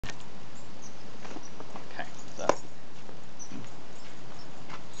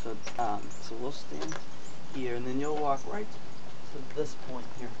here, and then you'll walk right to this point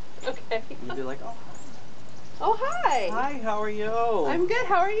here. Okay. And you'll be like, oh. Oh, hi. Hi, how are you? I'm good.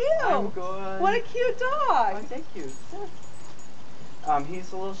 How are you? I'm good. What a cute dog. Oh, thank you.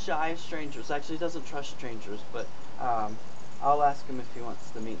 He's a little shy of strangers. Actually, he doesn't trust strangers, but I'll ask him if he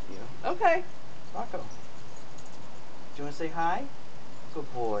wants to meet you. Okay. Rocco, do you want to say hi?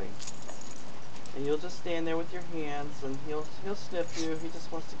 Good boy. And you'll just stand there with your hands, and he'll sniff you. He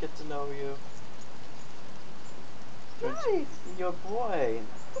just wants to get to know you. Nice. You're a boy.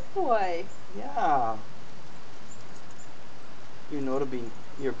 Good boy. Yeah. You know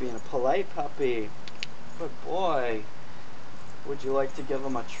you're being a polite puppy. Good boy. Would you like to give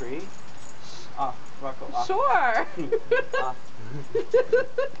him a treat? Off, Rocco, off. Sure. Off.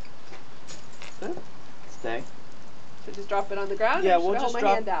 Good. Stay. Should I just drop it on the ground? Yeah, or should we'll I just hold drop.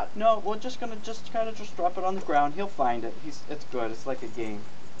 my hand out? No, we're just gonna kind of just drop it on the ground. He'll find it. It's good. It's like a game.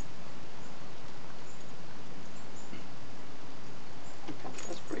 Okay,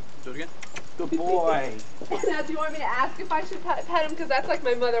 let's break. Do it again. Good boy. Now, do you want me to ask if I should pet him? Because that's like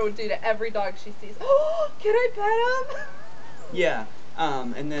my mother would do to every dog she sees. Oh, can I pet him? Yeah.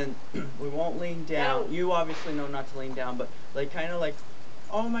 And then we won't lean down. No. You obviously know not to lean down, but like kind of like,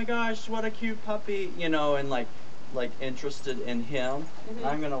 oh my gosh, what a cute puppy, you know, and like interested in him. Mm-hmm.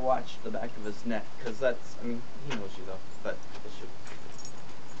 I'm gonna watch the back of his neck because that's, I mean, he knows you though, but it should.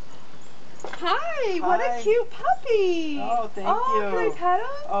 Hi, what a cute puppy. Oh, thank you. Oh, can I pet him?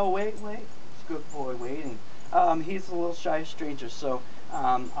 Oh, wait. It's a good boy waiting. He's a little shy stranger, so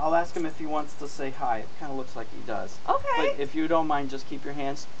I'll ask him if he wants to say hi. It kind of looks like he does. Okay. But if you don't mind, just keep your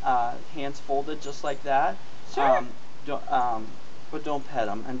hands folded just like that. Sure. But don't pet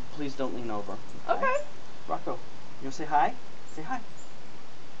him, and please don't lean over. Okay. Rocco, you want to say hi? Say hi.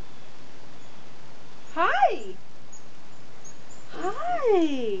 Hi.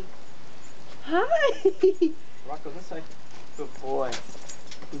 Hi. Hi. Rocco, this side. Good boy.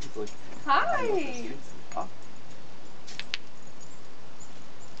 He's like, Hi. oh.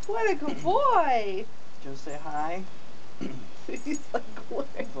 What a good boy. Do you want to say hi? He's like, what?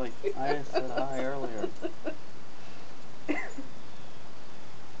 He's like, I said hi earlier.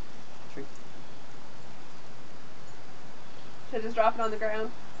 Treat. Should I just drop it on the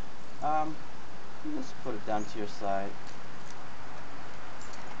ground? Just put it down to your side.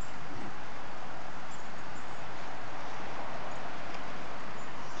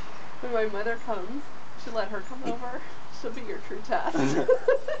 When my mother comes, you should let her come over. She'll be your true test.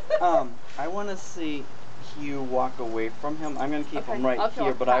 I want to see you walk away from him. I'm going to keep him right I'll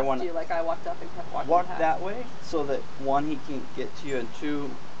here, but I want to like I walked up and kept walking walk past. that way so that one, he can't get to you, and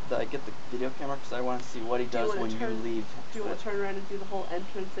two, that I get the video camera because I want to see what he does when you leave. Do you want to turn around and do the whole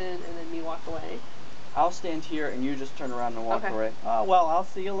entrance in and then me walk away? I'll stand here and you just turn around and walk away. Oh, well, I'll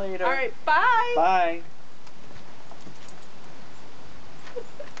see you later. All right, bye. Bye.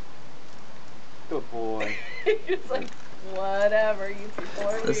 Good boy. It's like, whatever, you people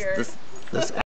are weird. This